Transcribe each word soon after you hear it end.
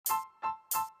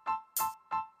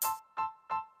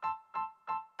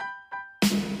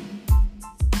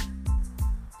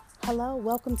Hello,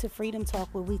 welcome to Freedom Talk,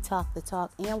 where we talk the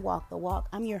talk and walk the walk.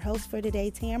 I'm your host for today,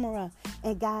 Tamara.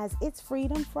 And guys, it's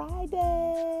Freedom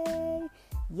Friday.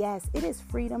 Yes, it is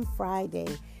Freedom Friday.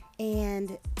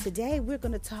 And today we're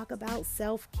going to talk about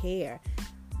self-care.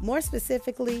 More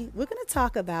specifically, we're going to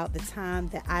talk about the time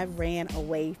that I ran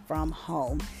away from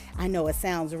home. I know it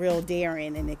sounds real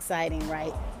daring and exciting,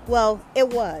 right? Well, it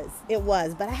was,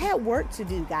 but I had work to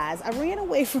do, guys. I ran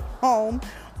away from home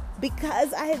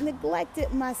because I had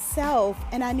neglected myself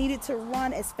and I needed to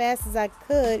run as fast as I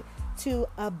could to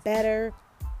a better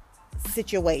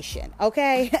situation.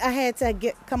 Okay, I had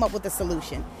to come up with a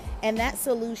solution, and that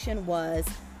solution was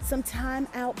some time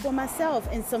out for myself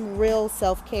and some real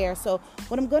self-care. So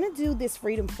what I'm going to do this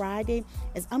Freedom Friday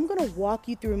is I'm going to walk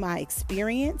you through my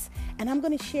experience, and I'm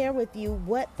going to share with you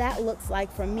what that looks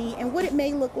like for me and what it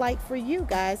may look like for you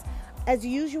guys. As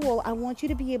usual, I want you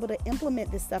to be able to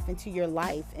implement this stuff into your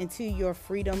life, into your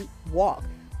freedom walk.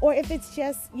 Or if it's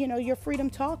just, your freedom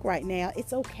talk right now,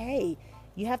 it's okay.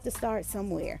 You have to start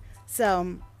somewhere.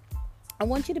 So I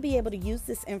want you to be able to use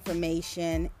this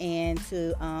information and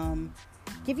to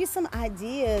give you some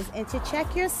ideas and to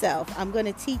check yourself. I'm going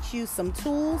to teach you some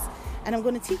tools, and I'm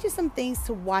going to teach you some things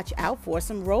to watch out for,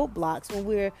 some roadblocks when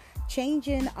we're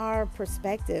changing our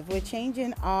perspective. We're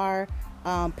changing our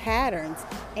patterns,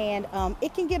 and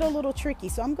it can get a little tricky.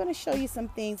 So I'm going to show you some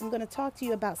things. I'm going to talk to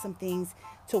you about some things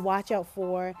to watch out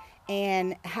for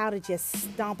and how to just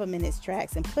stomp them in its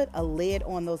tracks and put a lid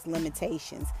on those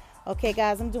limitations. Okay,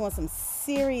 guys, I'm doing some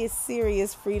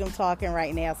serious freedom talking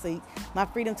right now. So my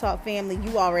Freedom Talk family,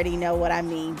 you already know what I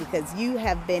mean, because you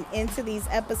have been into these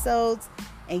episodes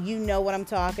and you know what I'm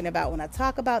talking about. When I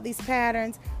talk about these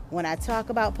patterns, when I talk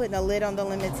about putting a lid on the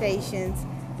limitations,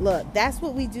 look, that's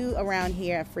what we do around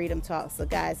here at Freedom Talk. So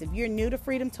guys, if you're new to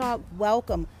Freedom Talk,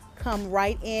 welcome. Come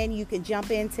right in. You can jump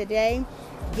in today,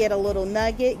 get a little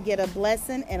nugget, get a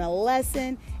blessing and a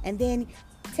lesson, and then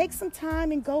take some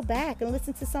time and go back and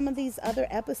listen to some of these other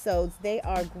episodes. They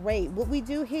are great. What we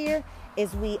do here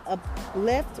is we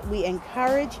uplift, we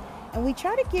encourage, and we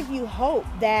try to give you hope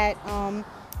that,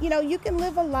 you can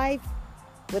live a life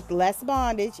with less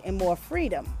bondage and more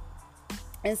freedom.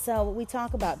 And so we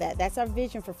talk about that. That's our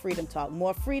vision for Freedom Talk.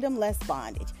 More freedom, less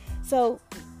bondage. So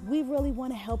we really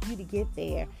want to help you to get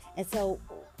there. And so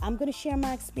I'm going to share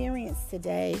my experience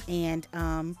today. And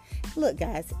look,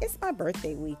 guys, it's my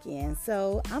birthday weekend.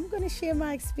 So I'm going to share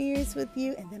my experience with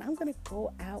you. And then I'm going to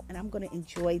go out and I'm going to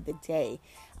enjoy the day.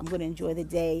 I'm going to enjoy the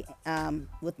day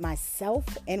with myself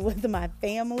and with my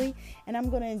family. And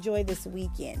I'm going to enjoy this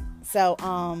weekend. So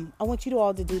I want you to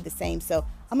all to do the same. So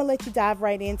I'm going to let you dive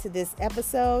right into this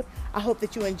episode. I hope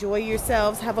that you enjoy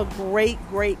yourselves. Have a great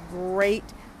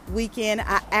weekend.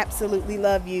 I absolutely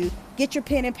love you. Get your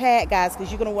pen and pad, guys, because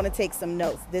you're going to want to take some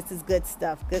notes. This is good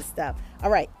stuff. All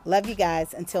right. Love you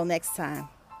guys. Until next time.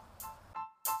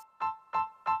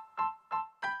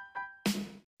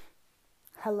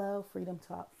 Hello, Freedom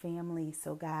Talk family.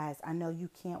 So, guys, I know you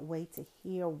can't wait to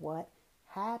hear what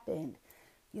happened.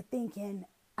 You're thinking,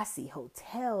 I see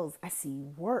hotels, I see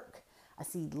work, I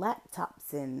see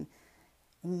laptops and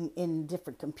in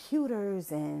different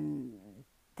computers, and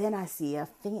then I see a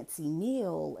fancy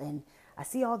meal, and I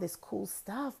see all this cool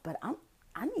stuff, but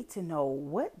I need to know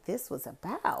what this was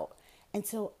about. And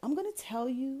so I'm going to tell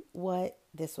you what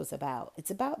this was about.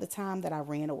 It's about the time that I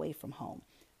ran away from home.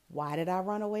 Why did I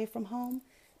run away from home?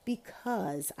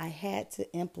 Because I had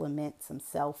to implement some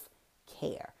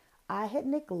self-care. I had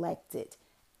neglected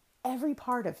every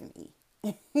part of me.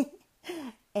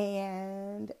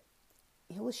 And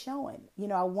it was showing.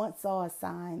 I once saw a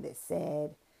sign that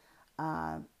said,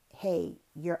 hey,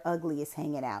 your ugly is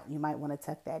hanging out. You might want to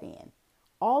tuck that in.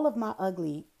 All of my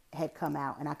ugly had come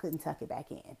out and I couldn't tuck it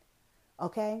back in.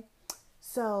 Okay?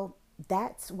 So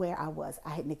that's where I was. I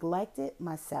had neglected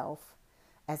myself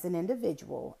as an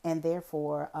individual, and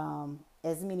therefore,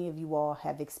 as many of you all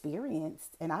have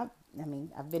experienced, and I've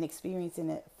been experiencing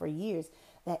it for years,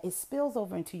 that it spills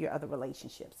over into your other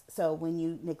relationships. So when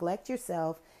you neglect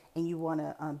yourself and you want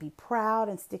to be proud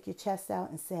and stick your chest out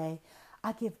and say,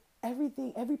 I give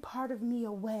everything, every part of me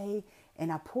away,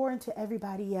 and I pour into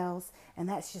everybody else, and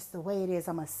that's just the way it is.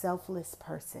 I'm a selfless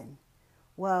person.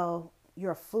 Well,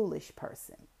 you're a foolish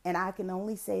person. And I can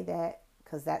only say that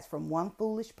because that's from one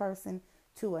foolish person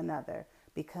to another.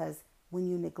 Because when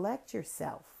you neglect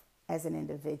yourself as an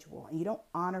individual and you don't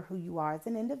honor who you are as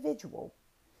an individual,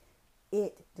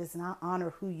 it does not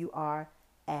honor who you are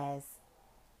as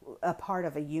a part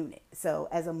of a unit. So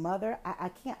as a mother, I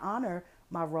can't honor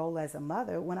my role as a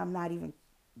mother when I'm not even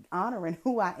honoring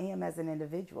who I am as an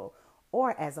individual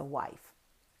or as a wife.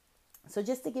 So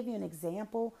just to give you an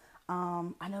example,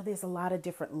 I know there's a lot of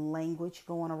different language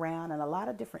going around and a lot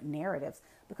of different narratives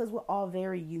because we're all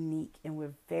very unique and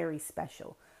we're very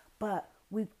special. But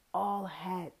we've all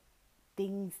had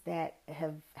things that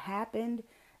have happened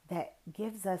that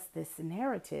gives us this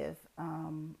narrative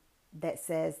that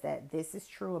says that this is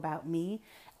true about me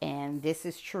and this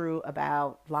is true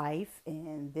about life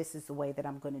and this is the way that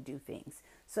I'm going to do things.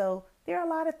 So there are a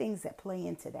lot of things that play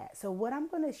into that. So what I'm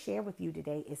going to share with you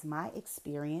today is my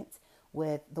experience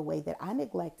with the way that I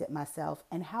neglected myself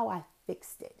and how I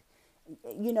fixed it.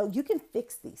 You know, you can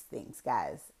fix these things,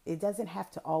 guys. It doesn't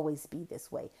have to always be this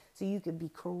way. So you can be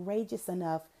courageous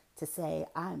enough to say,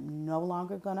 I'm no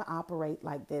longer going to operate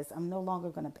like this. I'm no longer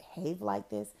going to behave like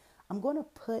this. I'm going to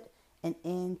put an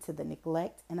end to the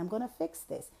neglect and I'm going to fix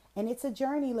this. And it's a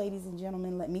journey, ladies and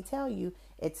gentlemen. Let me tell you,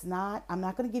 I'm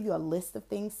not going to give you a list of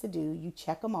things to do. You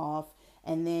check them off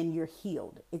and then you're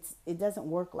healed. It doesn't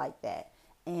work like that.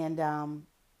 And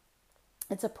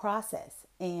it's a process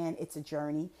and it's a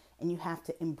journey and you have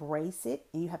to embrace it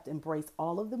and you have to embrace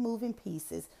all of the moving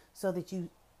pieces so that you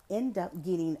end up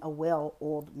getting a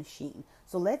well-oiled machine.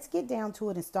 So let's get down to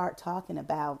it and start talking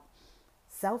about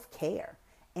self-care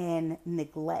and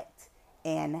neglect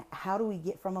and how do we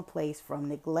get from a place from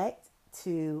neglect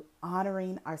to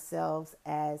honoring ourselves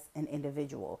as an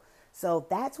individual. So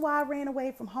that's why I ran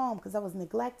away from home, because I was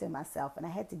neglecting myself and I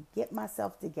had to get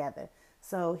myself together.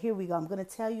 So here we go. I'm going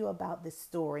to tell you about this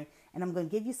story and I'm going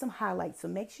to give you some highlights. So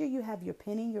make sure you have your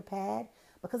pen and your pad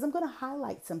because I'm going to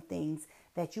highlight some things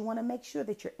that you want to make sure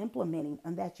that you're implementing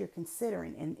and that you're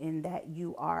considering and that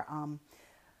you are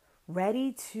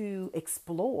ready to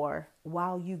explore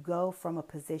while you go from a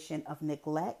position of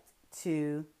neglect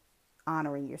to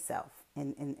honoring yourself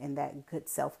and that good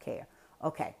self-care.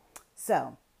 Okay,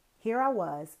 so here I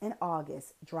was in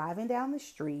August driving down the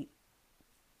street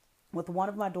with one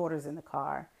of my daughters in the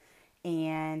car.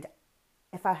 And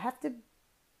if I have to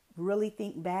really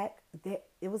think back,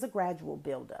 it was a gradual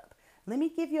buildup. Let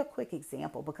me give you a quick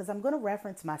example because I'm going to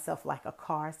reference myself like a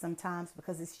car sometimes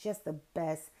because it's just the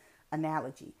best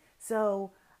analogy.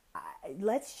 So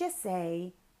let's just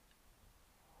say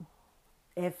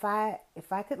if I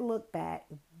could look back,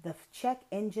 the check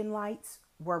engine lights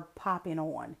were popping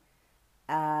on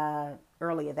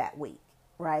earlier that week,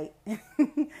 right?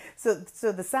 So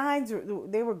the signs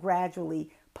they were gradually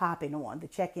popping on, the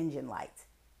check engine lights.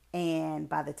 And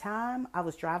by the time I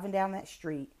was driving down that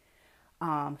street,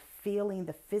 feeling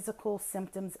the physical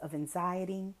symptoms of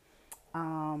anxiety,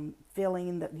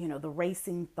 feeling the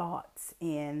racing thoughts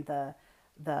and the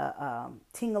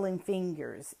tingling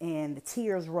fingers and the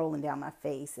tears rolling down my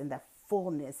face and the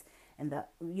fullness and the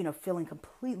feeling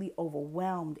completely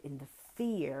overwhelmed in the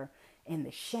fear and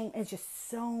the shame. It's just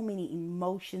so many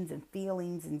emotions and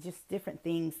feelings and just different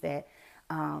things that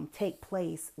take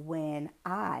place when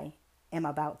I am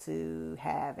about to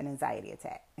have an anxiety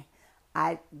attack.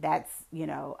 That's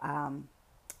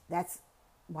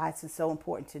why it's so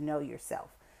important to know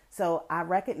yourself. So I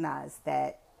recognize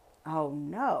that, oh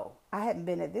no, I hadn't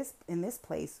been in this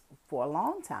place for a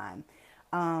long time.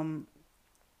 And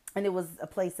it was a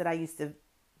place that I used to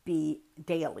be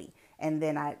daily. And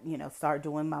then I, started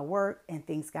doing my work and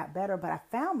things got better. But I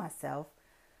found myself,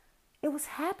 it was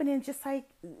happening just like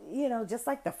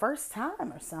the first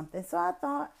time or something. So I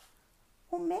thought,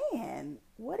 well, man,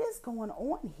 what is going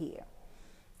on here?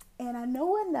 And I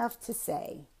know enough to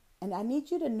say, and I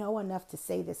need you to know enough to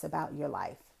say this about your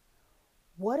life.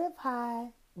 What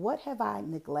have I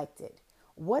neglected?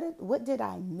 What did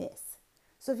I miss?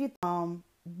 So if you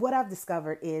what I've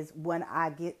discovered is when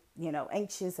I get,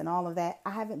 anxious and all of that,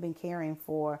 I haven't been caring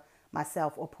for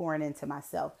myself or pouring into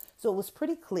myself. So it was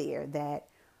pretty clear that,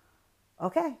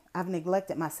 okay, I've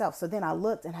neglected myself. So then I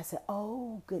looked and I said,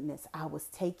 oh goodness, I was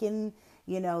taking,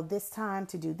 this time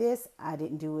to do this. I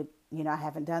didn't do it. I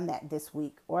haven't done that this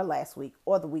week or last week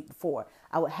or the week before.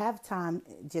 I would have time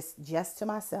just to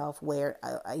myself where,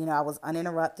 I was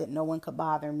uninterrupted. No one could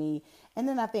bother me. And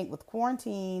then I think with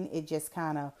quarantine, it just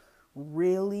kind of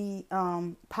really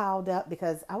piled up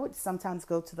because I would sometimes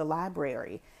go to the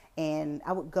library and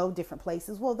I would go different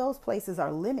places. Well, those places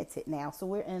are limited now. So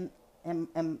we're in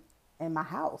my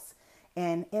house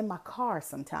and in my car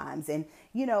sometimes. And,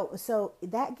 so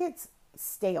that gets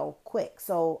stale quick.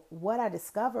 So what I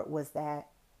discovered was that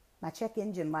my check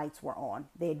engine lights were on.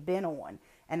 They had been on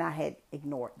and I had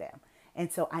ignored them. And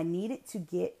so I needed to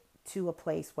get to a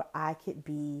place where I could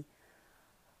be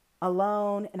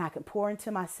alone and I could pour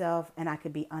into myself and I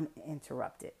could be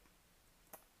uninterrupted.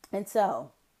 And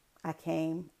so I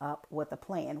came up with a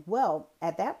plan. Well,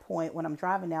 at that point, when I'm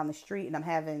driving down the street and I'm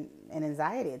having an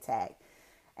anxiety attack,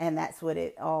 and that's what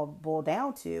it all boiled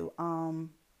down to,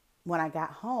 when I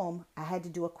got home, I had to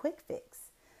do a quick fix.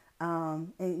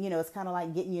 And it's kind of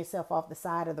like getting yourself off the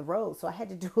side of the road. So I had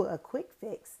to do a quick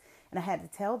fix. And I had to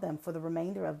tell them for the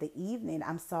remainder of the evening,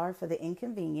 I'm sorry for the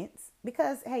inconvenience.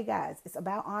 Because, hey, guys, it's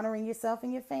about honoring yourself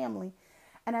and your family.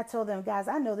 And I told them, guys,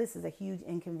 I know this is a huge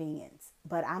inconvenience,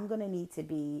 but I'm going to need to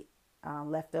be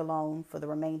left alone for the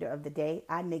remainder of the day.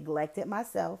 I neglected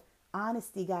myself.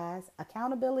 Honesty, guys.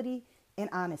 Accountability and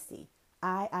honesty.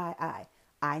 I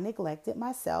neglected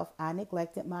myself. I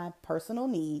neglected my personal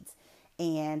needs.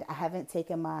 And I haven't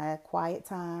taken my quiet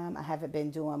time. I haven't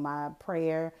been doing my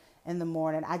prayer in the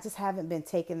morning. I just haven't been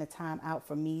taking the time out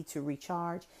for me to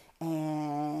recharge.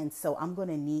 And so I'm going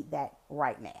to need that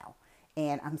right now.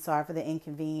 And I'm sorry for the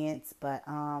inconvenience, but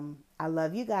I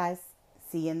love you guys.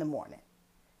 See you in the morning.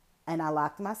 And I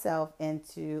locked myself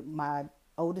into my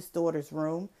oldest daughter's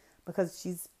room because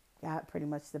she's got pretty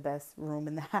much the best room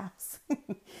in the house.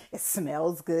 It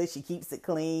smells good. She keeps it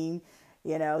clean.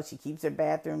 She keeps her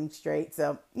bathroom straight.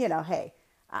 So, hey,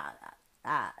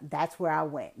 that's where I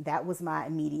went. That was my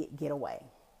immediate getaway.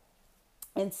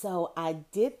 And so I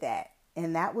did that.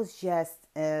 And that was just,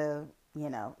 that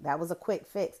was a quick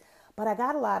fix. But I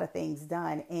got a lot of things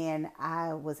done. And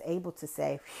I was able to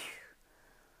say,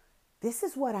 this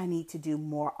is what I need to do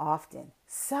more often.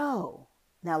 So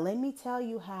now let me tell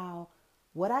you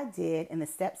what I did and the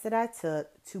steps that I took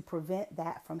to prevent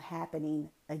that from happening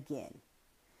again.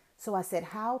 So I said,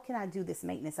 how can I do this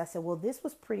maintenance? I said, well, this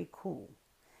was pretty cool.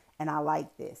 And I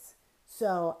like this.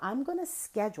 So I'm going to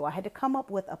schedule. I had to come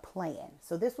up with a plan.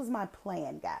 So this was my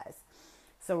plan, guys.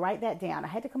 So write that down. I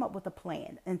had to come up with a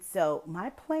plan. And so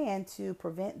my plan to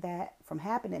prevent that from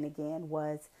happening again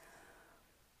was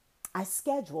I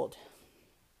scheduled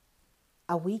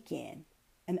a weekend,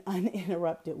 an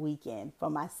uninterrupted weekend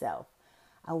for myself.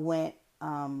 I went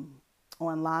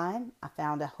online. I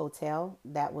found a hotel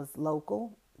that was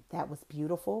local, that was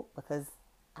beautiful because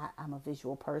I'm a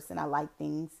visual person. I like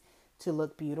things to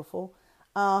look beautiful.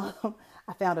 I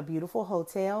found a beautiful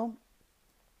hotel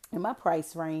in my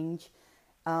price range,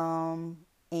 and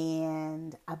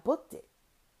I booked it.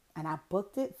 And I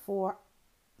booked it for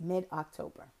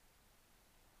mid-October.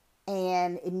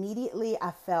 And immediately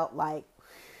I felt like,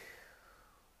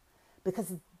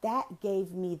 because that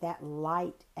gave me that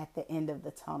light at the end of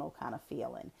the tunnel kind of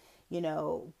feeling.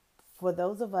 For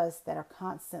those of us that are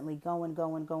constantly going,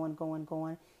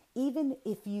 even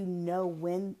if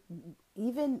when,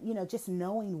 just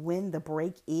knowing when the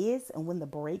break is and when the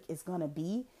break is going to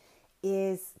be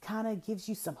is kind of gives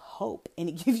you some hope, and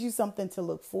it gives you something to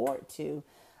look forward to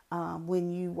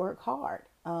when you work hard.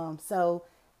 So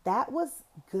that was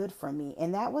good for me.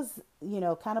 And that was,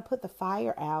 kind of put the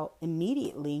fire out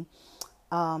immediately,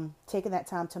 taking that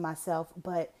time to myself.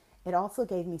 But it also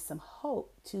gave me some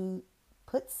hope to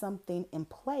put something in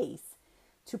place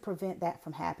to prevent that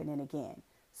from happening again.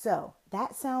 So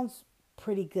that sounds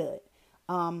pretty good.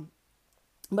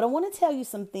 But I want to tell you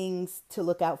some things to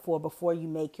look out for before you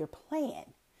make your plan.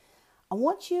 I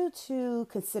want you to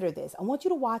consider this. I want you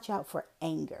to watch out for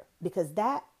anger, because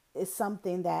that is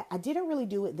something that I didn't really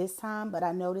do it this time, but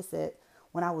I noticed it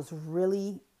when I was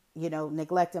really,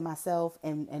 neglecting myself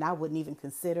and I wouldn't even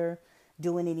consider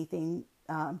doing anything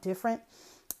different.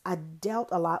 I dealt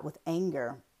a lot with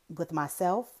anger with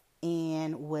myself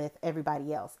and with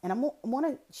everybody else. And I want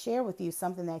to share with you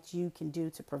something that you can do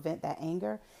to prevent that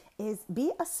anger is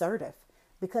be assertive,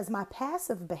 because my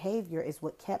passive behavior is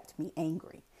what kept me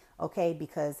angry. Okay,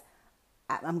 because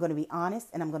I'm going to be honest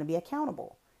and I'm going to be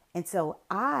accountable. And so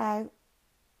I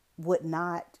would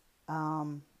not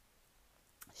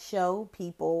show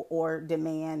people or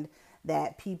demand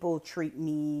that people treat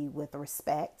me with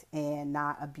respect and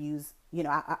not abuse.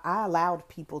 I allowed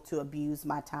people to abuse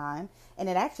my time, and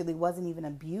it actually wasn't even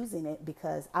abusing it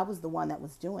because I was the one that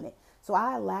was doing it. So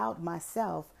I allowed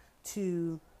myself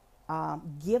to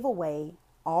give away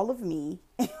all of me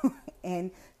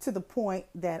and to the point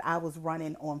that I was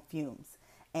running on fumes.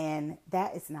 And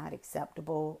that is not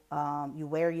acceptable. You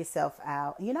wear yourself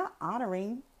out. You're not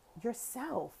honoring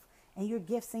yourself and your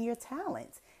gifts and your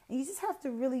talents. And you just have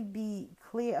to really be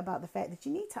clear about the fact that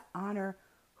you need to honor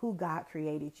who God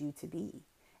created you to be.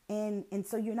 And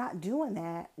so you're not doing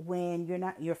that when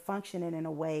you're functioning in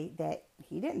a way that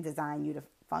He didn't design you to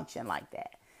function like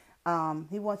that.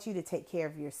 He wants you to take care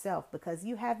of yourself because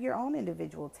you have your own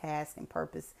individual task and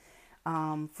purpose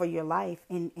for your life,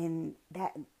 and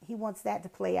that He wants that to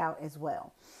play out as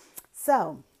well.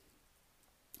 So,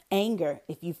 anger.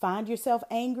 If you find yourself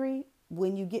angry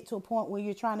when you get to a point where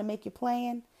you're trying to make your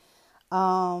plan,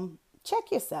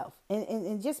 check yourself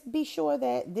and just be sure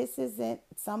that this isn't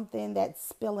something that's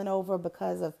spilling over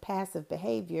because of passive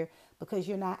behavior, because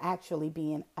you're not actually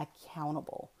being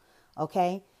accountable.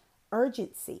 Okay.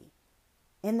 Urgency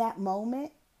in that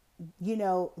moment,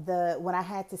 when I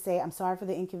had to say, I'm sorry for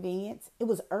the inconvenience, it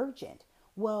was urgent.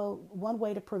 Well, one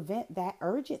way to prevent that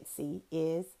urgency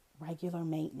is regular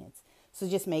maintenance. So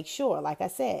just make sure, like I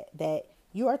said, that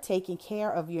you are taking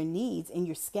care of your needs and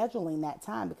you're scheduling that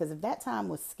time. Because if that time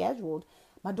was scheduled,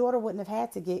 my daughter wouldn't have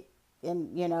had to get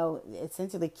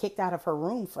essentially kicked out of her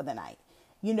room for the night.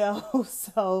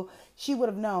 So she would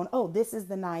have known, oh, this is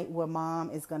the night where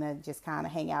mom is going to just kind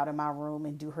of hang out in my room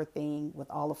and do her thing with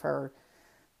all of her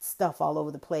stuff all over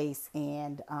the place.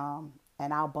 And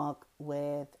I'll bunk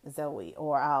with Zoe,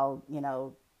 or I'll,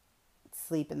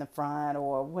 sleep in the front,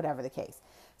 or whatever the case.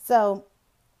 So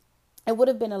it would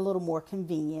have been a little more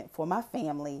convenient for my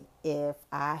family if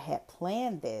I had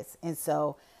planned this. And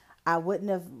so I wouldn't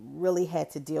have really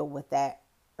had to deal with that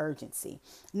urgency.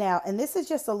 Now, and this is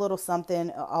just a little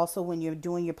something also when you're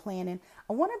doing your planning.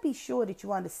 I want to be sure that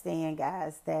you understand,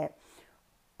 guys, that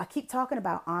I keep talking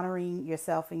about honoring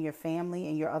yourself and your family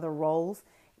and your other roles.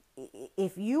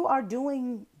 If you are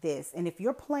doing this, and if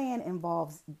your plan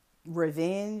involves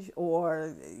revenge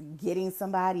or getting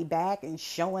somebody back and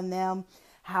showing them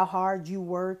how hard you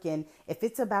work, and if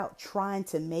it's about trying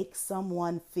to make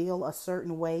someone feel a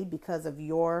certain way because of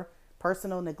your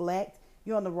personal neglect,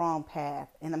 you're on the wrong path.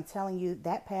 And I'm telling you,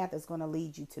 that path is going to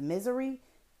lead you to misery.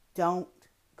 Don't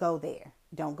go there.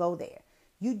 Don't go there.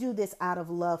 You do this out of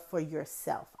love for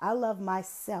yourself. I love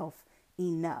myself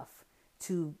enough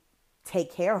to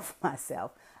take care of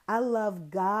myself. I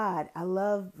love God. I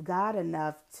love God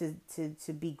enough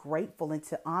to be grateful and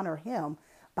to honor him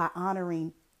by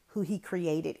honoring who he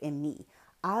created in me.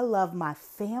 I love my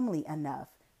family enough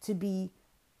to be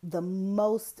the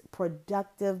most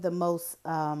productive, the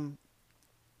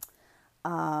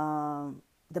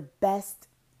best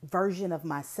version of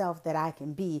myself that I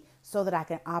can be, so that I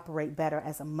can operate better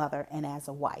as a mother and as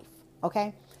a wife.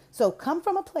 Okay. So come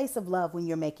from a place of love when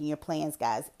you're making your plans,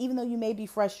 guys. Even though you may be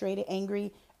frustrated,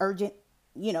 angry, urgent,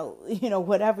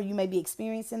 whatever you may be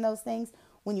experiencing those things,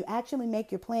 when you actually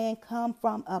make your plan, come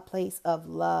from a place of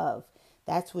love.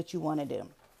 That's what you want to do.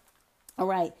 All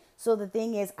right. So the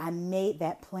thing is, I made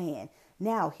that plan.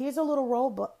 Now, here's a little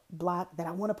roadblock that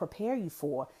I want to prepare you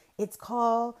for. It's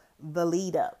called the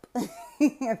lead up.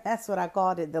 That's what I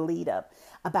called it, the lead up.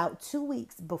 About 2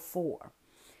 weeks before,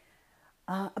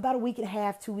 about a week and a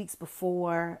half, 2 weeks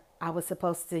before, I was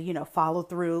supposed to, follow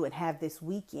through and have this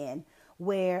weekend.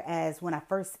 Whereas when I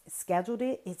first scheduled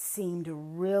it, it seemed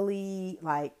really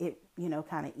like it,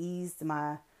 kind of eased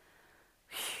my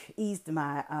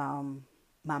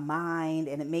my mind,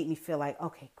 and it made me feel like,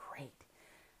 okay, great.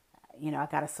 I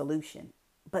got a solution.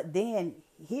 But then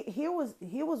here was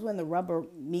when the rubber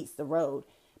meets the road,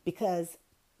 because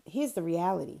here's the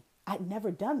reality. I'd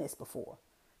never done this before.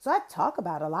 So I talk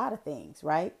about a lot of things,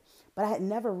 right? But I had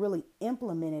never really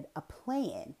implemented a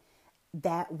plan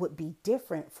that would be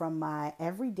different from my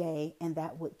everyday, and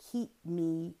that would keep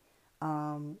me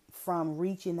from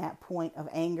reaching that point of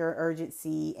anger,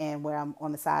 urgency, and where I'm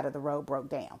on the side of the road, broke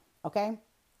down. Okay.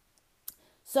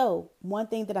 So one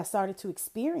thing that I started to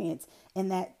experience in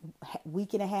that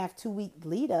week and a half, 2 week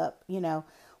lead up,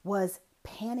 was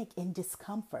panic and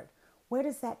discomfort. Where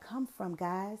does that come from,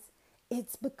 guys?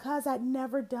 It's because I'd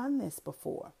never done this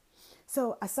before.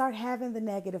 So I start having the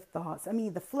negative thoughts. I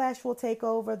mean, the flesh will take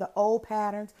over, the old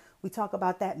patterns. We talk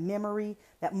about that memory,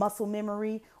 that muscle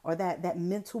memory, or that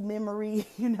mental memory,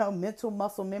 mental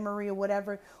muscle memory or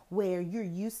whatever, where you're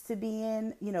used to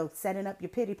being, setting up your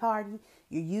pity party.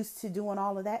 You're used to doing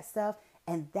all of that stuff.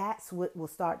 And that's what will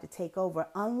start to take over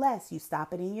unless you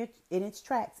stop it in its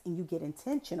tracks and you get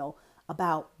intentional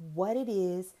about what it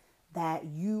is that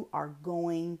you are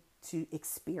going to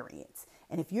experience.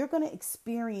 And if you're going to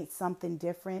experience something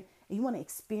different, and you want to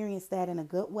experience that in a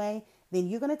good way, then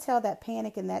you're going to tell that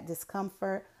panic and that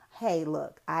discomfort, hey,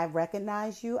 look, I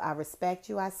recognize you, I respect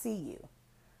you, I see you,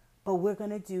 but we're going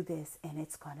to do this and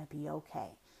it's going to be okay.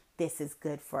 This is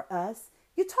good for us.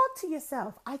 You talk to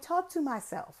yourself. I talk to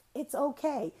myself. It's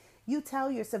okay. You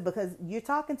tell yourself, because you're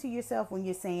talking to yourself when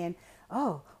you're saying,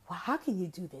 oh, well, how can you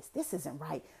do this? This isn't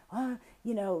right.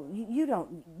 You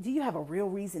don't, do you have a real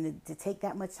reason to take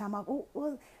that much time off? Oh,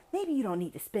 well, maybe you don't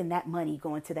need to spend that money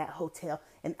going to that hotel.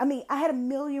 And I mean, I had a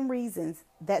million reasons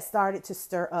that started to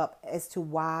stir up as to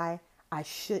why I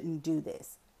shouldn't do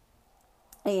this.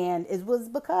 And it was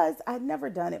because I'd never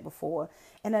done it before.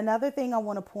 And another thing I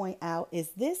want to point out is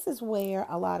this is where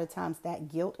a lot of times that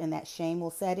guilt and that shame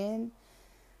will set in.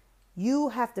 You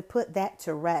have to put that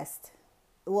to rest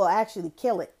well, actually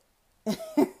kill it.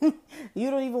 You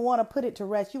don't even want to put it to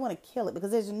rest. You want to kill it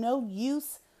because there's no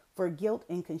use for guilt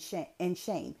and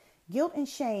shame. Guilt and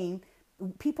shame,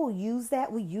 people use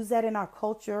that. We use that in our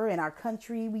culture, in our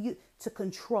country, to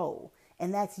control.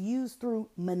 And that's used through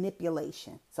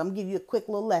manipulation. So I'm going to give you a quick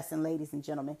little lesson, ladies and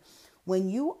gentlemen. When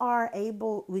you are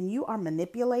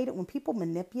manipulated, when people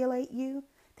manipulate you,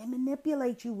 they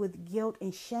manipulate you with guilt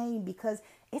and shame because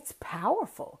it's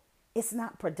powerful. It's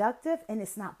not productive and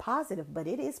it's not positive, but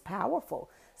it is powerful.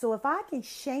 So if I can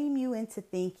shame you into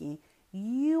thinking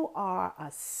you are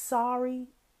a sorry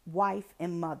wife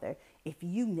and mother if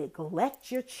you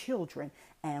neglect your children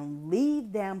and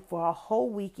leave them for a whole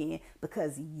weekend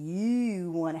because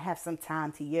you want to have some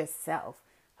time to yourself,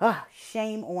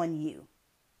 shame on you.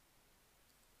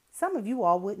 Some of you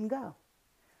all wouldn't go.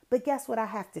 But guess what I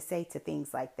have to say to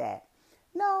things like that?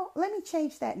 No, let me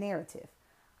change that narrative.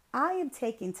 I am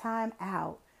taking time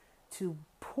out to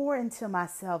pour into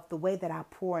myself the way that I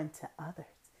pour into others.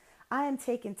 I am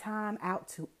taking time out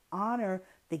to honor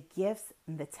the gifts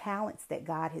and the talents that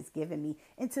God has given me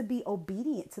and to be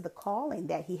obedient to the calling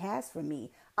that He has for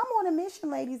me. I'm on a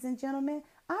mission, ladies and gentlemen.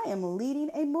 I am leading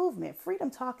a movement. Freedom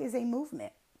Talk is a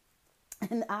movement.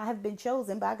 And I have been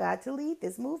chosen by God to lead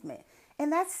this movement.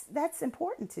 And that's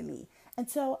important to me. And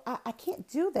so I can't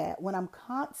do that when I'm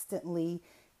constantly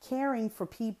caring for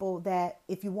people that,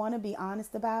 if you want to be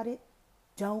honest about it,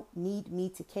 don't need me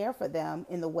to care for them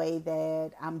in the way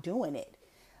that I'm doing it.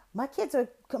 My kids are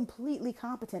completely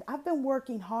competent. I've been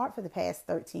working hard for the past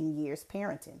 13 years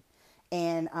parenting.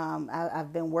 And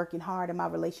I've been working hard in my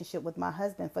relationship with my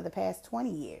husband for the past 20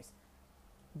 years.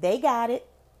 They got it.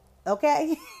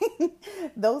 Okay.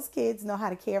 Those kids know how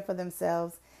to care for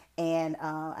themselves. And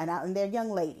they're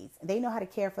young ladies. They know how to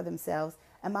care for themselves.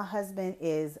 And my husband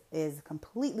is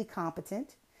completely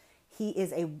competent. He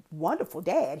is a wonderful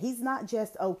dad. He's not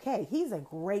just okay. He's a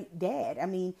great dad. I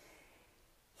mean,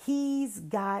 he's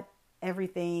got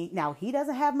everything. Now, he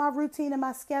doesn't have my routine and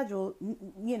my schedule.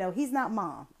 You know, he's not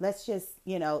mom. Let's just,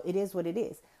 it is what it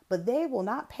is. But they will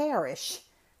not perish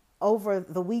over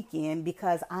the weekend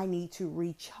because I need to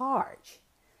recharge.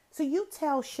 So you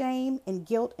tell shame and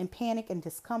guilt and panic and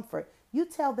discomfort. You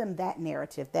tell them that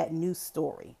narrative, that new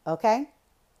story. Okay?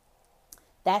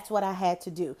 That's what I had to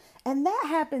do. And that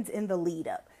happens in the lead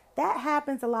up. That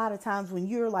happens a lot of times when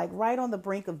you're like right on the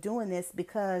brink of doing this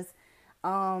because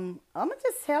I'm going to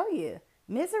just tell you,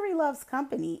 misery loves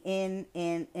company. In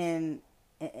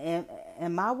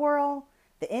my world,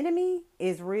 the enemy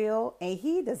is real and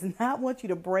he does not want you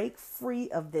to break free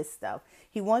of this stuff.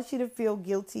 He wants you to feel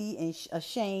guilty and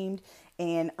ashamed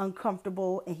and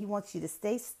uncomfortable, and he wants you to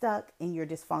stay stuck in your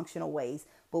dysfunctional ways.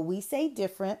 But we say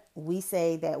different. We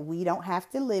say that we don't have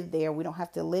to live there. We don't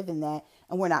have to live in that,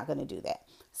 and we're not going to do that.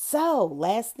 So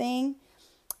last thing,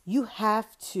 you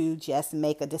have to just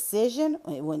make a decision.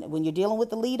 When you're dealing with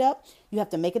the lead up, you have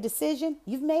to make a decision.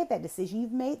 You've made that decision.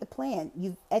 You've made the plan.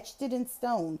 You've etched it in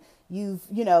stone. You've,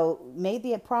 made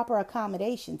the proper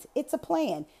accommodations. It's a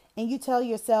plan. And you tell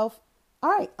yourself,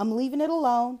 all right, I'm leaving it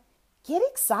alone. Get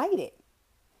excited.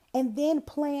 And then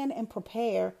plan and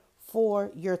prepare for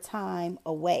your time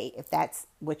away. If that's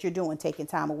what you're doing, taking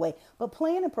time away. But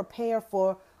plan and prepare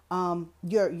for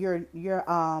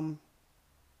your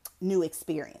new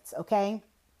experience, okay?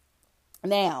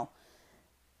 Now,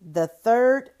 the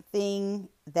third thing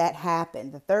that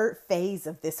happened, the third phase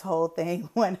of this whole thing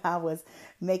when I was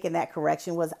making that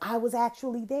correction was I was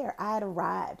actually there. I'd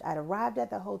arrived at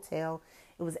the hotel.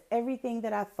 It was everything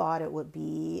that I thought it would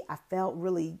be. I felt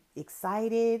really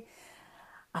excited.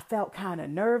 I felt kind of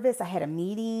nervous. I had a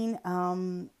meeting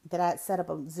that I had set up,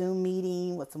 a Zoom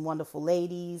meeting with some wonderful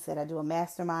ladies that I do a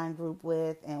mastermind group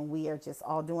with, and we are just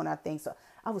all doing our thing. So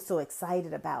I was so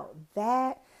excited about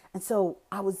that. And so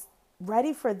I was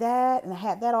ready for that, and I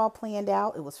had that all planned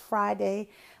out. It was Friday.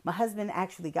 My husband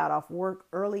actually got off work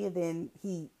earlier than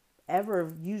he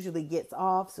ever usually gets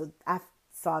off, so I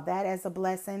saw that as a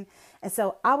blessing. And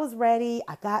so I was ready.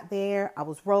 I got there. I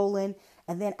was rolling.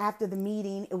 And then after the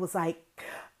meeting, it was like,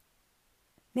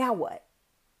 now what?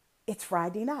 It's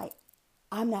Friday night.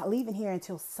 I'm not leaving here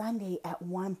until Sunday at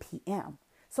 1 p.m.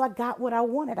 So I got what I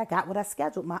wanted. I got what I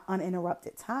scheduled, my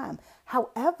uninterrupted time.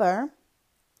 However,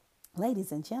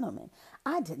 ladies and gentlemen,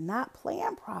 I did not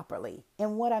plan properly.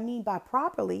 And what I mean by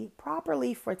properly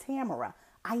for Tamara,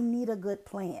 I need a good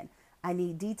plan. I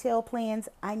need detailed plans.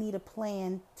 I need a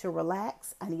plan to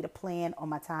relax. I need a plan on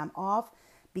my time off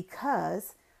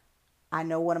because I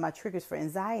know one of my triggers for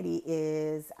anxiety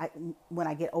is when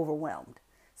I get overwhelmed.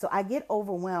 So I get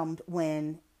overwhelmed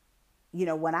when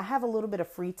when I have a little bit of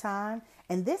free time,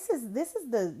 and this is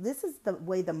the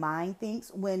way the mind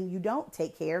thinks when you don't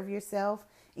take care of yourself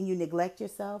and you neglect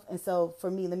yourself. And so for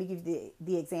me, let me give you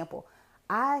the example.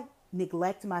 I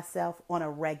neglect myself on a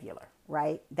regular,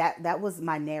 right? That was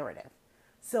my narrative.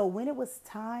 So when it was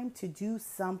time to do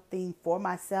something for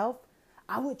myself,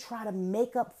 I would try to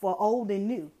make up for old and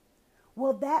new.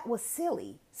 Well, that was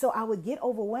silly. So I would get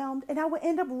overwhelmed and I would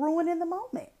end up ruining the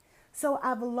moment. So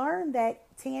I've learned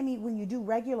that, Tammy, when you do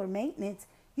regular maintenance,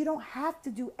 you don't have to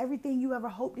do everything you ever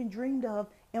hoped and dreamed of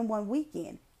in one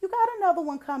weekend. You got another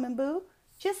one coming, boo.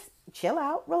 Just chill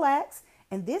out, relax.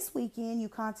 And this weekend, you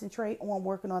concentrate on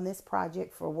working on this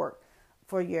project for work,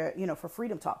 for your, for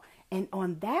Freedom Talk. And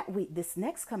on that week, this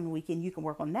next coming weekend, you can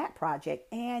work on that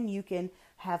project and you can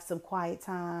have some quiet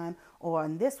time. Or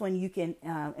on this one, you can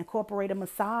incorporate a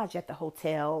massage at the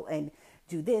hotel and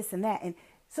do this and that. And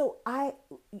so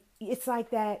it's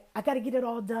like that. I got to get it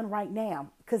all done right now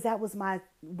because that was my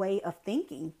way of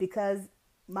thinking, because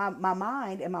my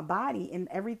mind and my body and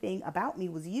everything about me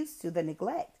was used to the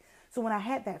neglect. So when I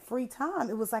had that free time,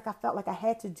 it was like I felt like I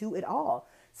had to do it all.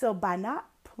 So by not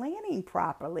planning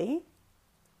properly,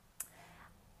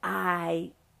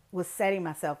 I was setting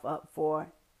myself up for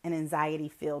an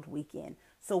anxiety-filled weekend.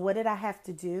 So what did I have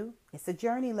to do? It's a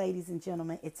journey, ladies and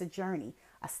gentlemen. It's a journey.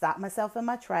 I stopped myself in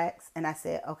my tracks and I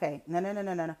said, okay,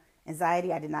 no.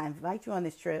 Anxiety, I did not invite you on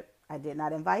this trip. I did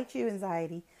not invite you,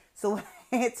 anxiety. So what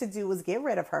I had to do was get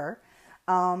rid of her.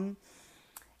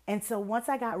 And so once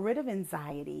I got rid of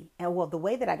anxiety, and well, the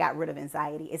way that I got rid of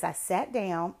anxiety is I sat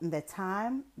down, and the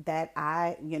time that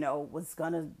I, was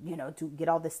going to, to get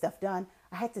all this stuff done,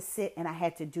 I had to sit and I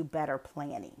had to do better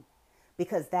planning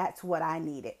because that's what I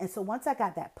needed. And so once I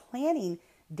got that planning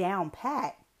down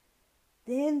pat,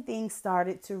 then things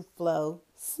started to flow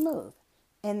smooth.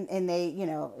 And they,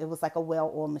 it was like a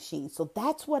well-oiled machine. So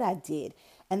that's what I did.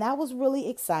 And that was really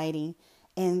exciting.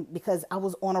 And because I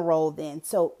was on a roll then.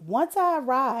 So once I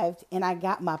arrived and I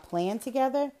got my plan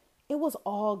together, it was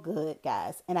all good,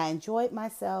 guys. And I enjoyed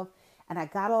myself and I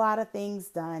got a lot of things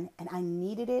done and I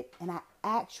needed it. And I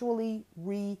actually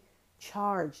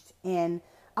recharged and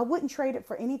I wouldn't trade it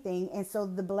for anything. And so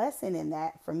the blessing in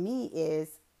that for me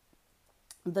is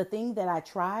the thing that I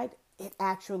tried, it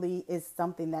actually is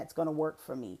something that's going to work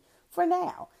for me for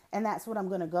now. And that's what I'm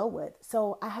going to go with.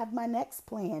 So I have my next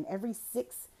plan every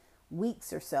 6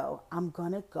 weeks or so. I'm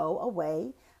going to go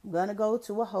away. I'm going to go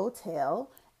to a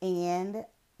hotel and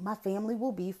my family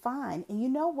will be fine. And you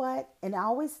know what? And I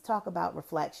always talk about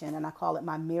reflection and I call it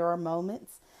my mirror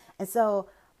moments. And so,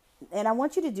 and I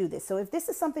want you to do this. So if this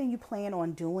is something you plan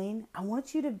on doing, I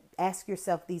want you to ask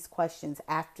yourself these questions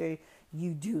after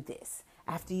you do this,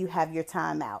 after you have your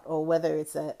time out, or whether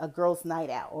it's a girl's night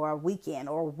out or a weekend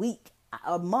or a week,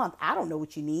 a month. I don't know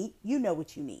what you need. You know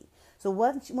what you need. So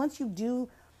once you do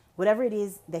whatever it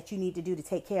is that you need to do to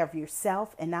take care of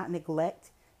yourself and not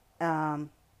neglect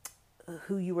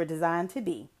who you were designed to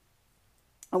be,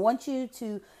 I want you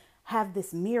to have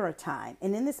this mirror time.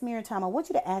 And in this mirror time, I want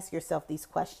you to ask yourself these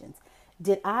questions.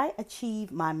 Did I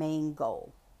achieve my main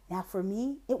goal? Now, for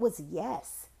me, it was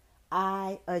yes.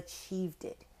 I achieved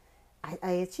it.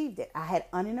 I achieved it. I had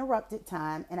uninterrupted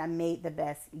time and I made the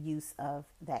best use of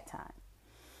that time.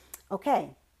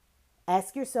 Okay.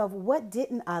 Ask yourself, what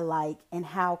didn't I like and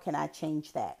how can I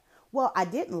change that? Well, I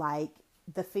didn't like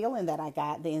the feeling that I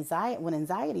got, the anxiety, when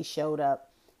anxiety showed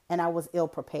up and I was ill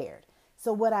prepared.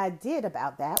 So what I did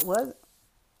about that was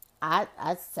I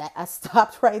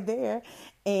stopped right there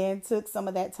and took some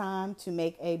of that time to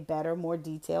make a better, more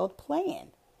detailed plan.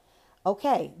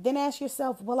 Okay, then ask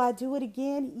yourself, will I do it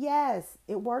again? Yes,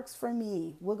 it works for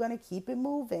me. We're going to keep it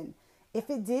moving.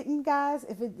 If it didn't, guys,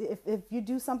 if you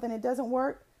do something that doesn't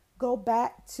work, go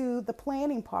back to the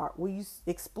planning part where you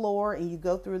explore and you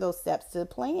go through those steps to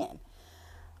plan.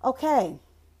 Okay.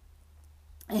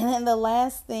 And then the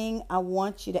last thing I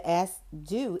want you to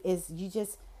do is you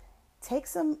just take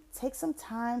some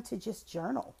time to just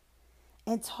journal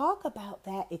and talk about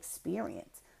that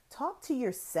experience. Talk to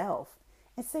yourself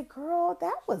and say, girl,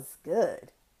 that was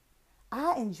good.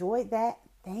 I enjoyed that.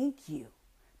 Thank you.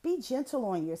 Be gentle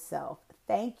on yourself.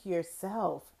 Thank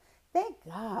yourself. Thank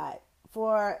God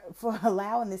for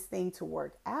allowing this thing to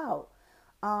work out.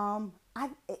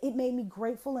 It made me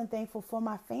grateful and thankful for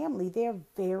my family. They're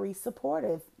very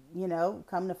supportive.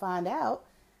 Come to find out,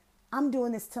 I'm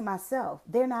doing this to myself.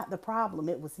 They're not the problem.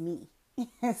 It was me.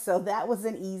 So that was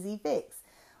an easy fix.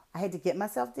 I had to get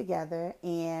myself together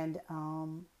and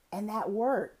that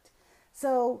worked.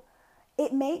 So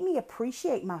it made me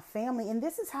appreciate my family. And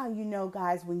this is how you know,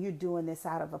 guys, when you're doing this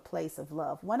out of a place of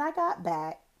love. When I got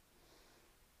back,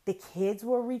 The kids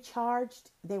were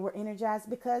recharged. They were energized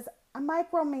because I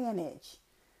micromanage.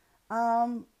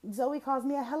 Zoe calls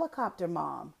me a helicopter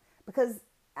mom because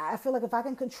I feel like if I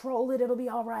can control it, it'll be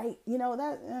all right.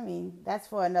 That's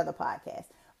for another podcast,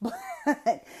 but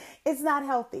it's not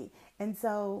healthy. And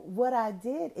so what I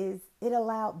did is it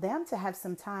allowed them to have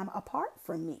some time apart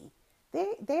from me.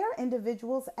 They are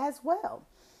individuals as well.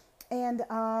 And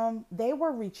they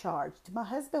were recharged. My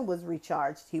husband was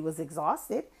recharged. He was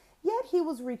exhausted, yet he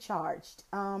was recharged.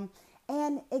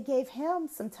 And it gave him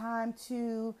some time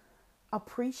to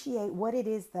appreciate what it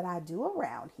is that I do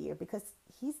around here because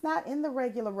he's not in the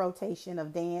regular rotation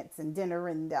of dance and dinner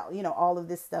and all of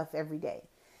this stuff every day.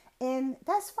 And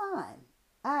that's fine.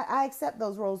 I accept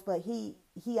those roles, but he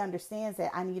understands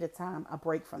that I need a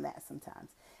break from that sometimes.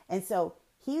 And so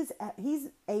he's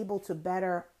able to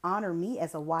better honor me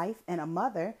as a wife and a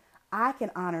mother. I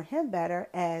can honor him better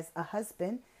as a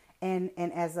husband and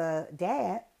as a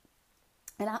dad.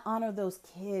 And I honor those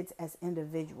kids as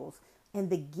individuals and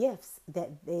the gifts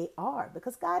that they are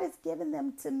because God has given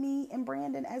them to me and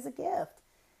Brandon as a gift.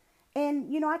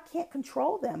 And, I can't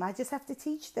control them. I just have to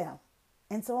teach them.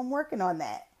 And so I'm working on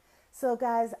that. So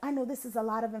guys, I know this is a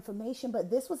lot of information, but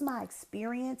this was my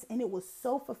experience and it was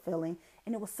so fulfilling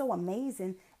and it was so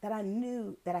amazing that I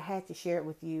knew that I had to share it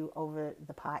with you over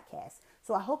the podcast.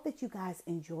 So I hope that you guys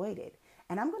enjoyed it.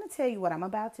 And I'm going to tell you what I'm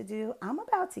about to do. I'm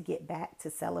about to get back to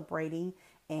celebrating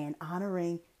and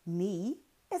honoring me.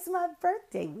 It's my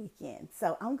birthday weekend.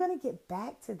 So I'm going to get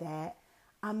back to that.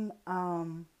 I'm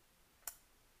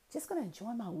just going to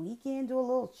enjoy my weekend, do a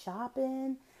little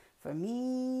shopping. For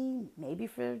me, maybe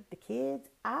for the kids,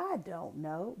 I don't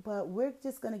know. But we're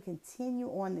just going to continue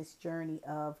on this journey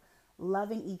of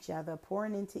loving each other,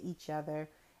 pouring into each other.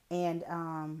 And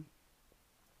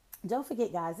don't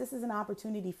forget, guys, this is an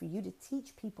opportunity for you to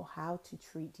teach people how to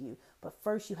treat you. But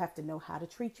first, you have to know how to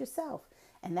treat yourself.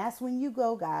 And that's when you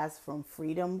go, guys, from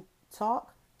freedom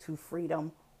talk to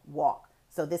freedom walk.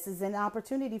 So this is an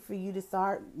opportunity for you to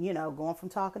start, going from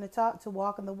talking the talk to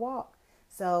walking the walk.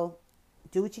 So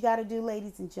do what you got to do,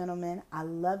 ladies and gentlemen. I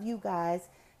love you guys.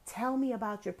 Tell me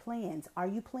about your plans. Are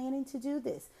you planning to do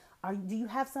this? Do you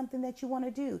have something that you want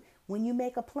to do? When you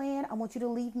make a plan, I want you to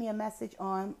leave me a message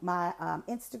on my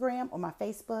Instagram or my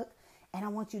Facebook. And I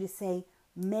want you to say,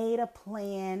 made a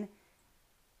plan.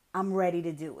 I'm ready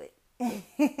to do it.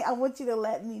 I want you to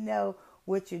let me know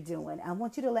what you're doing. I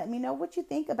want you to let me know what you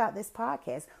think about this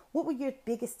podcast. What were your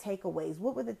biggest takeaways?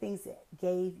 What were the things that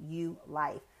gave you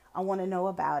life? I want to know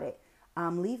about it.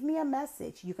 Leave me a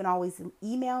message. You can always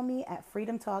email me at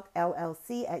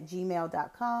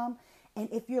freedomtalkllc@gmail.com. And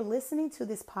if you're listening to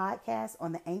this podcast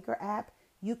on the Anchor app,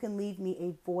 you can leave me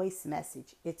a voice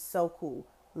message. It's so cool.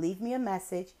 Leave me a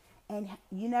message. And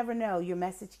you never know, your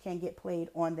message can get played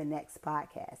on the next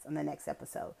podcast, on the next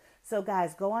episode. So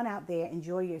guys, go on out there,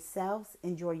 enjoy yourselves,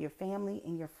 enjoy your family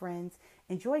and your friends,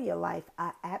 enjoy your life.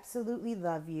 I absolutely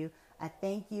love you. I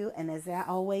thank you. And as I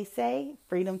always say,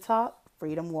 freedom talk,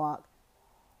 freedom walk.